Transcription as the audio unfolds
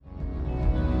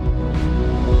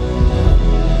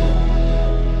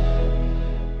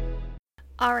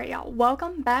Alright, y'all,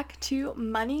 welcome back to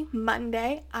Money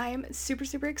Monday. I'm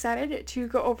super excited to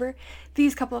go over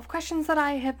these couple of questions that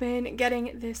I have been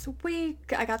getting this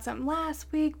week. I got some last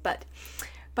week, but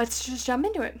let's just jump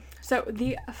into it. So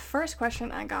the first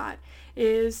question I got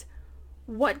is,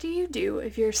 what do you do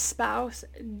if your spouse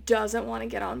doesn't want to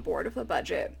get on board with a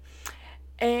budget?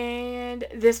 And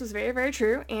this was very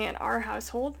true in our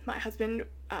household. My husband,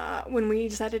 when we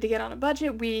decided to get on a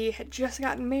budget, we had just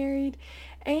gotten married,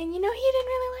 and he didn't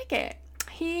really like it.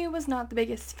 He was not the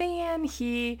biggest fan.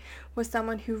 He was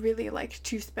someone who really liked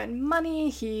to spend money.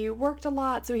 He worked a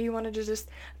lot, so he wanted to just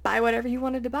buy whatever he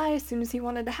wanted to buy as soon as he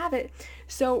wanted to have it.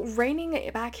 So reining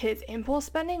back his impulse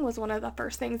spending was one of the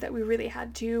first things that we really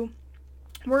had to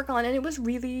work on, and it was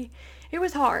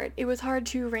hard. It was hard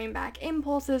to rein back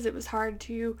impulses. It was hard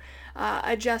to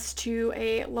adjust to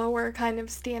a lower kind of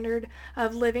standard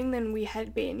of living than we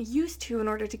had been used to in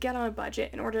order to get on a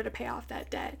budget, in order to pay off that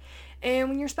debt. And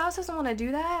when your spouse doesn't want to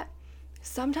do that,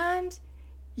 sometimes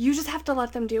you just have to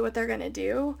let them do what they're going to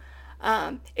do.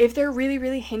 If they're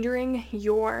really hindering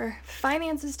your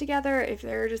finances together, if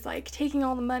they're just like taking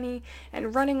all the money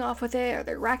and running off with it, or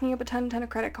they're racking up a ton of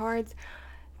credit cards,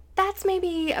 that's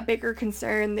maybe a bigger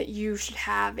concern that you should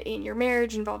have in your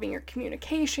marriage, involving your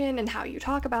communication and how you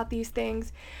talk about these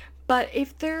things. But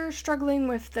if they're struggling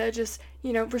with the just,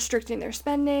 restricting their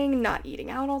spending, not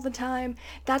eating out all the time,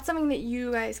 that's something that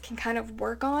you guys can kind of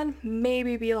work on.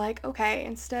 Maybe be like, okay,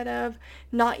 instead of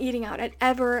not eating out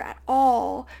at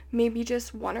all, maybe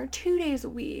just 1 or 2 days a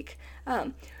week.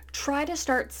 Try to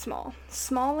start small.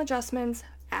 Small adjustments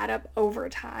add up over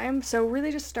time, so really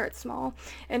just start small.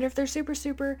 And if they're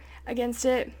super against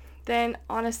it, then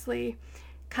honestly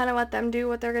kind of let them do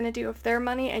what they're going to do with their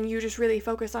money, and you just really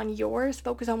focus on yours,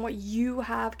 focus on what you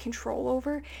have control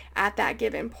over at that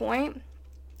given point,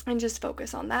 and just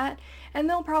focus on that, and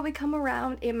they'll probably come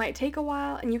around. It might take a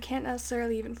while, and you can't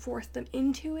necessarily even force them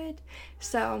into it,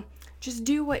 so just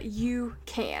do what you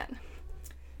can.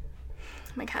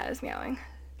 My cat is meowing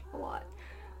a lot.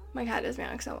 My cat is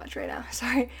meowing so much right now.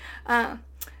 Sorry.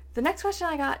 The next question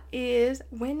I got is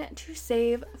when to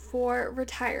save for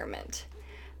retirement.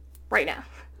 Right now.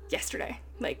 Yesterday.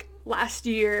 Like last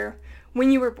year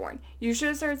when you were born. You should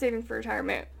have started saving for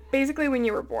retirement basically when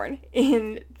you were born.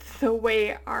 In the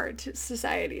way our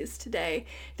society is today,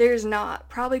 there's not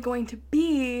probably going to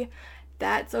be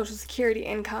that Social Security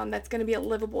income that's going to be a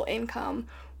livable income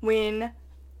when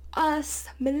us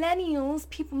millennials,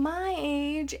 people my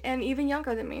age and even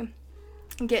younger than me,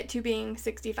 get to being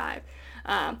 65.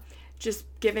 Just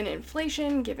given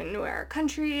inflation, given where our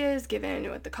country is, given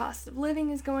what the cost of living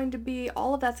is going to be,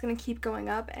 all of that's going to keep going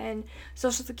up, and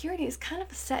Social Security is kind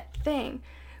of a set thing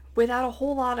without a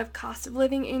whole lot of cost of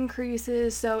living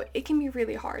increases, so it can be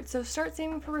really hard. So start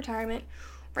saving for retirement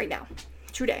right now,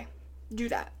 today. Do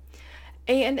that.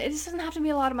 And it just doesn't have to be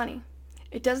a lot of money.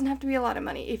 It doesn't have to be a lot of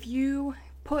money. If you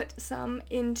put some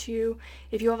into,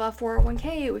 if you have a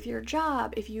 401k with your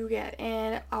job, if you get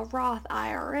a Roth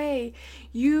IRA,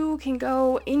 you can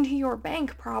go into your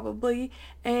bank probably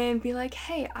and be like,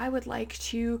 hey, I would like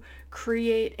to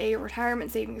create a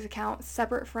retirement savings account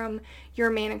separate from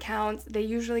your main accounts. They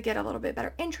usually get a little bit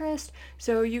better interest,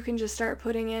 so you can just start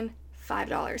putting in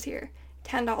 $5 here,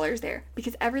 $10 there,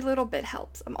 because every little bit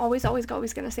helps. I'm always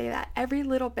going to say that. Every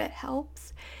little bit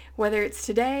helps, whether it's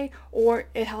today or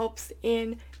it helps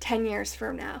in 10 years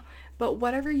from now. But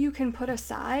whatever you can put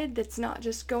aside that's not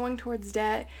just going towards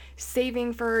debt,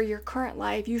 saving for your current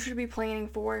life, you should be planning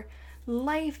for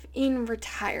life in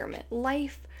retirement.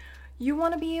 You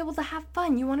want to be able to have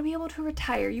fun. You want to be able to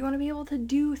retire. You want to be able to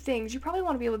do things. You probably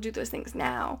want to be able to do those things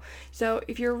now. So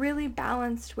if you're really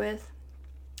balanced with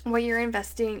what you're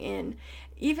investing in,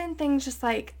 even things just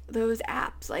like those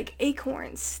apps like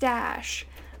Acorn, Stash,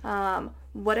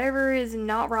 whatever is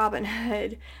not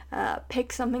Robinhood,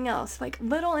 pick something else, like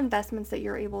little investments that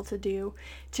you're able to do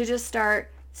to just start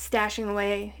stashing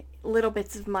away little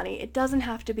bits of money. It doesn't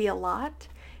have to be a lot,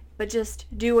 but just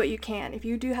do what you can. If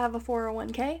you do have a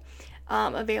 401k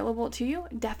available to you,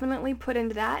 definitely put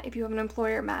into that. If you have an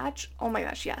employer match, oh my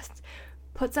gosh, yes.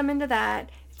 Put some into that.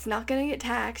 It's not going to get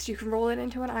taxed. You can roll it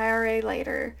into an IRA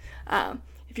later.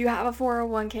 If you have a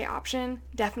 401k option,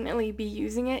 definitely be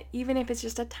using it, even if it's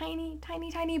just a tiny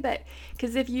bit.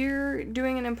 Because if you're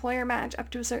doing an employer match up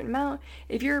to a certain amount,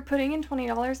 if you're putting in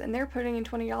 $20 and they're putting in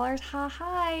 $20,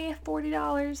 hi,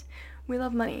 $40. We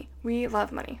love money.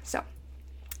 So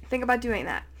think about doing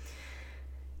that.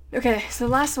 Okay, so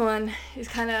the last one is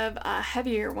kind of a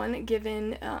heavier one,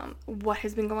 given what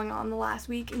has been going on the last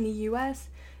week in the U.S.,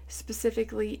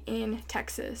 specifically in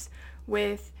Texas,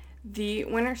 with the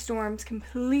winter storms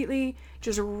completely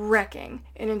just wrecking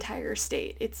an entire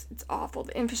state. It's awful.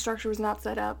 The infrastructure was not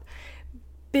set up.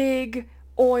 Big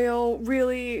oil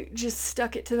really just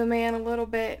stuck it to the man a little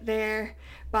bit there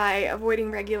by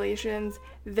avoiding regulations.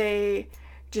 They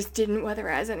just didn't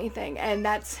weatherize anything, and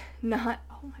that's not,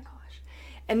 oh my gosh,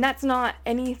 and that's not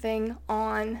anything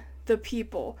on the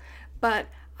people, but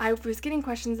I was getting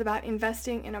questions about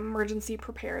investing in emergency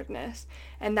preparedness,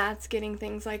 and that's getting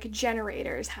things like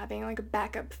generators, having like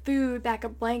backup food,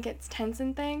 backup blankets, tents,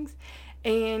 and things.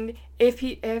 And if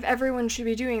everyone should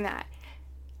be doing that,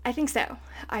 I think so.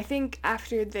 I think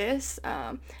after this,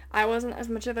 I wasn't as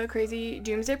much of a crazy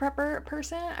doomsday prepper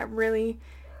person. I really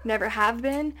never have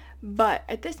been, but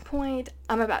at this point,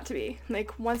 I'm about to be.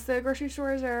 Like, once the grocery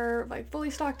stores are like fully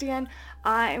stocked again,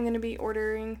 I am gonna be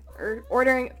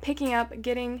picking up,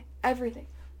 getting everything.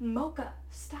 Mocha,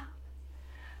 stop.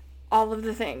 All of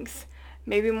the things.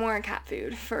 Maybe more cat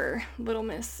food for little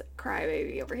Miss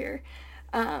Crybaby over here.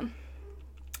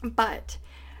 But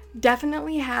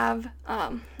definitely have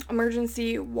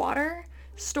emergency water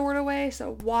stored away.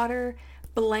 So water,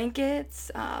 blankets,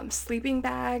 sleeping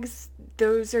bags.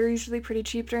 Those are usually pretty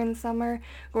cheap during the summer.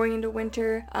 Going into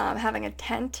winter, having a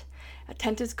tent. A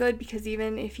tent is good because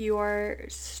even if you are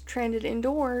stranded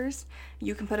indoors,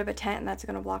 you can put up a tent and that's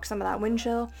going to block some of that wind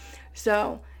chill.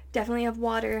 So definitely have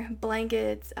water,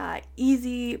 blankets,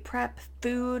 easy prep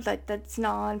food that's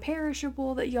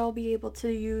non-perishable that y'all be able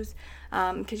to use,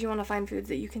 because you want to find foods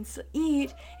that you can still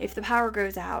eat if the power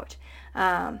goes out.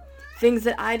 Things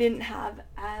that I didn't have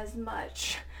as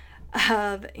much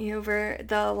of over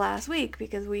the last week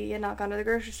because we had not gone to the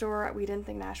grocery store. We didn't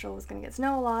think Nashville was going to get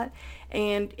snow a lot,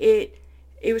 and it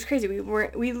was crazy.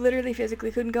 We literally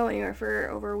physically couldn't go anywhere for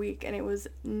over a week, and it was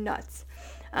nuts.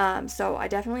 So I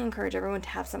definitely encourage everyone to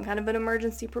have some kind of an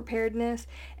emergency preparedness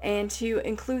and to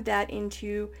include that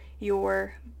into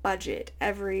your budget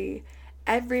every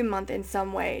month in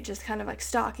some way, just kind of like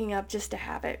stocking up just to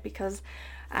have it, because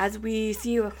as we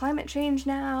see with climate change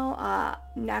now,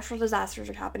 natural disasters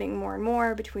are happening more and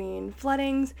more between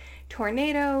floodings,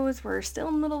 tornadoes, we're still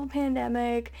in the middle of a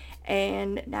pandemic,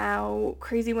 and now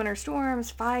crazy winter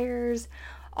storms, fires,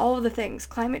 all of the things.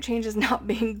 Climate change is not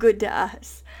being good to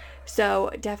us. So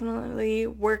definitely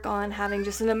work on having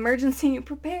just an emergency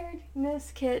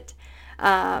preparedness kit.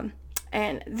 And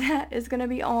that is going to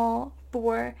be all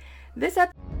for this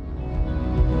episode.